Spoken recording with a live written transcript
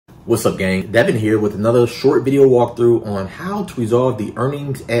What's up, gang? Devin here with another short video walkthrough on how to resolve the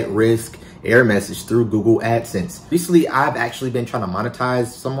earnings at risk error message through Google AdSense. Recently, I've actually been trying to monetize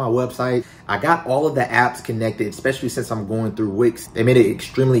some of my website. I got all of the apps connected, especially since I'm going through Wix. They made it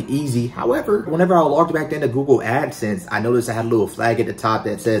extremely easy. However, whenever I logged back into Google AdSense, I noticed I had a little flag at the top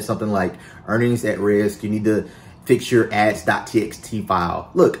that said something like earnings at risk. You need to fix your Ads.txt file.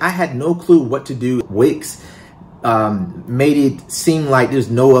 Look, I had no clue what to do. Wix made it seem like there's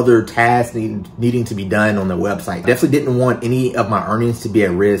no other tasks needing to be done on the website. Definitely didn't want any of my earnings to be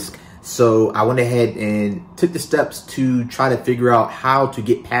at risk. So I went ahead and took the steps to try to figure out how to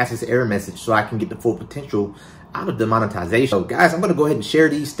get past this error message so I can get the full potential out of the monetization. So guys, I'm going to go ahead and share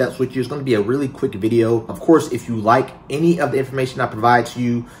these steps with you. It's going to be a really quick video. Of course, if you like any of the information I provide to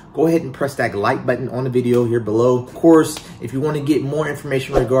you, go ahead and press that like button on the video here below. Of course, if you want to get more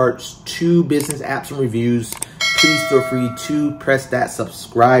information in regards to business apps and reviews, please feel free to press that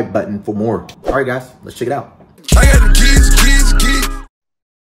subscribe button for more. All right, guys, let's check it out. I got the keys.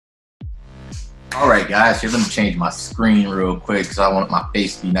 All right, guys, here, let me change my screen real quick because I want my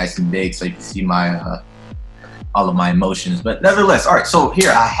face to be nice and big so you can see my all of my emotions. But nevertheless, all right, so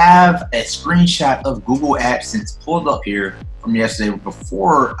here I have a screenshot of Google AdSense pulled up here from yesterday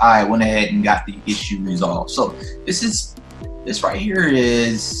before I went ahead and got the issue resolved. So this right here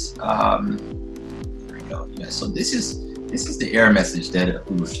is yeah, so this is the error message that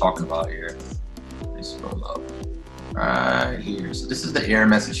we were talking about here. Let me scroll up right here. So this is the error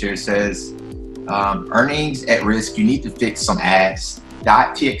message here. It says earnings at risk. You need to fix some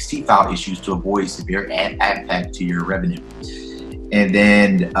Ads.txt file issues to avoid severe impact to your revenue. And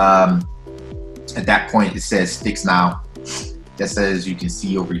then at that point it says fix now. That says, you can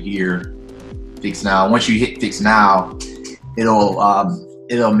see over here, fix now. Once you hit fix now,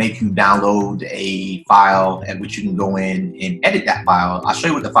 it'll make you download a file at which you can go in and edit that file. I'll show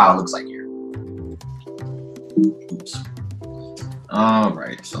you what the file looks like here. Oops. All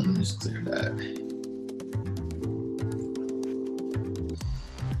right, so let me just clear that.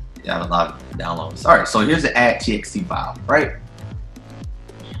 Yeah, a lot of downloads. All right, so here's the Ads.txt file, right?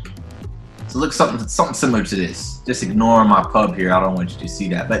 So it looks something similar to this. Just ignore my pub here. I don't want you to see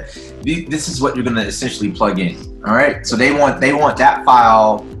that, but this is what you're gonna essentially plug in. All right, so they want that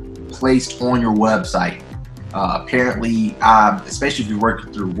file placed on your website. Apparently, especially if you're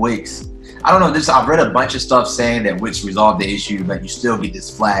working through Wix. I don't know, I've read a bunch of stuff saying that Wix resolved the issue, but you still get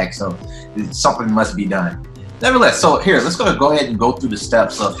this flag, so something must be done. Nevertheless, so here, let's go ahead and go through the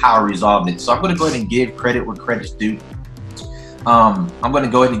steps of how I resolved it. So I'm gonna go ahead and give credit where credit's due. I'm gonna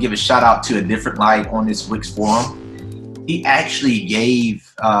go ahead and give a shout out to a different light on this Wix forum. He actually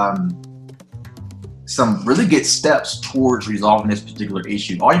gave some really good steps towards resolving this particular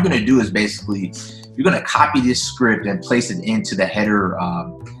issue. All you're gonna do is basically, you're gonna copy this script and place it into the header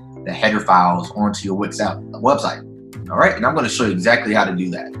files onto your Wix website. All right, and I'm going to show you exactly how to do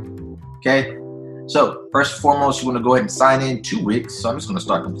that. Okay, so first and foremost, you want to go ahead and sign in to Wix. So I'm just going to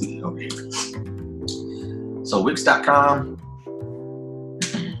start completely over here. So Wix.com,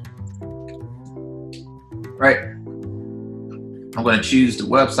 right? I'm going to choose the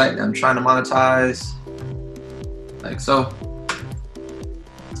website that I'm trying to monetize, like so.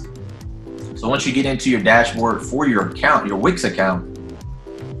 So once you get into your dashboard for your account, your Wix account,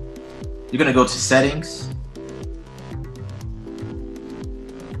 you're gonna go to settings,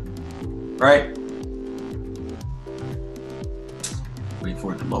 right? Wait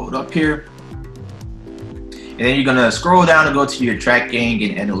for it to load up here. And then you're gonna scroll down and go to your tracking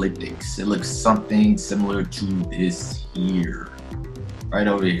and analytics. It looks something similar to this here, right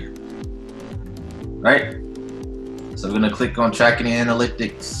over here, right? So we're gonna click on tracking and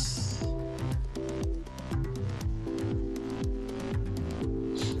analytics.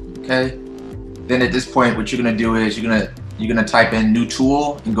 Okay. Then at this point, what you're gonna do is you're gonna type in new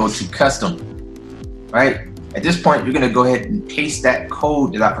tool and go to custom, right? At this point, you're gonna go ahead and paste that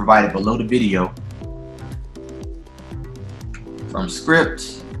code that I provided below the video from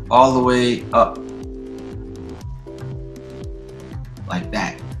script all the way up like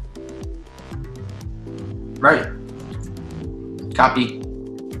that, right? Copy,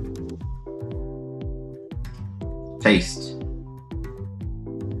 paste.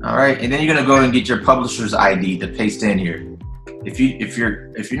 All right, and then you're gonna go and get your publisher's ID to paste in here. If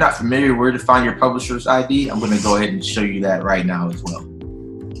you're not familiar where to find your publisher's ID, I'm gonna go ahead and show you that right now as well.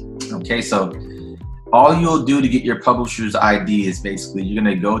 Okay, so all you'll do to get your publisher's ID is basically you're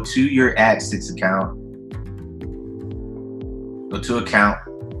gonna go to your AdSense account, go to account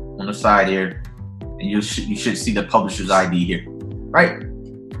on the side here, and you should see the publisher's ID here, right?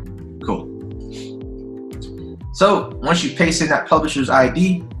 Cool. So once you paste in that publisher's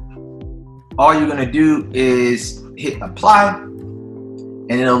ID, all you're gonna do is hit apply,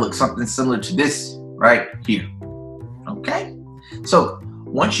 and it'll look something similar to this right here. Okay, so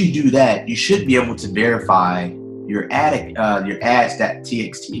once you do that, you should be able to verify your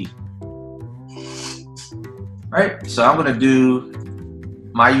ads.txt. Right, so I'm gonna do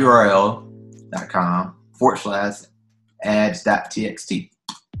my url.com/ads.txt,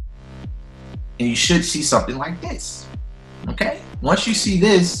 and you should see something like this. Okay, once you see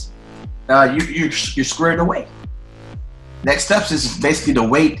this, you're squared away. Next steps is basically to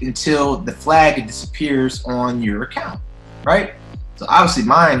wait until the flag disappears on your account, right? So obviously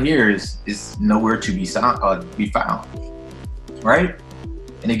mine here is nowhere to be found, right?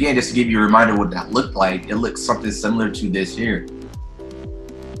 And again, just to give you a reminder what that looked like, it looks something similar to this here,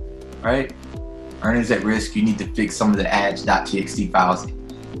 right? Earnings at risk, you need to fix some of the ads.txt files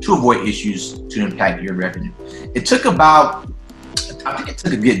to avoid issues to impact your revenue. It took about, I think it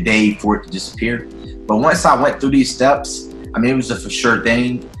took a good day for it to disappear. But once I went through these steps, I mean, it was a for sure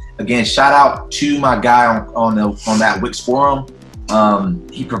thing. Again, shout out to my guy on that Wix forum.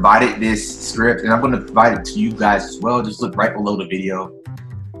 He provided this script, and I'm going to provide it to you guys as well. Just look right below the video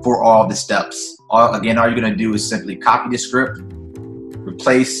for all the steps. Again, all you're going to do is simply copy the script,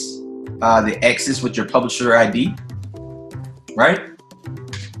 replace the X's with your publisher ID, right?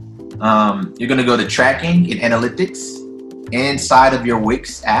 You're going to go to tracking and analytics inside of your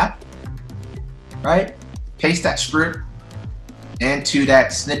Wix app, right? Paste that script into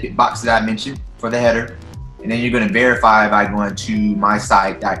that snippet box that I mentioned for the header, and then you're going to verify by going to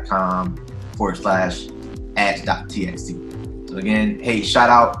mysite.com/ads.txt. So again, hey, shout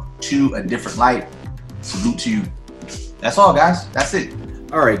out to A Different Light. Salute to you. That's all, guys. That's it.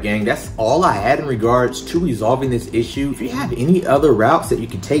 All right, gang, that's all I had in regards to resolving this issue. If you have any other routes that you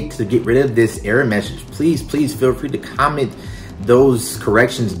can take to get rid of this error message, please feel free to comment those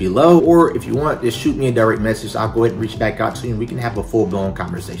corrections below, or if you want, just shoot me a direct message. I'll go ahead and reach back out to you and we can have a full-blown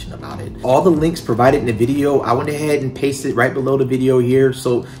conversation about it. All the links provided in the video, I went ahead and pasted right below the video here,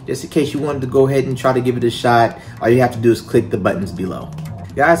 so just in case you wanted to go ahead and try to give it a shot, all you have to do is click the buttons below.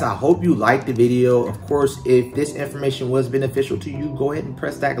 Guys, I hope you liked the video. Of course, if this information was beneficial to you, go ahead and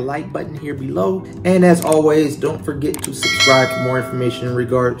press that like button here below. And as always, don't forget to subscribe for more information in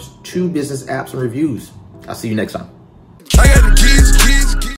regards to business apps and reviews. I'll see you next time. I got the keys.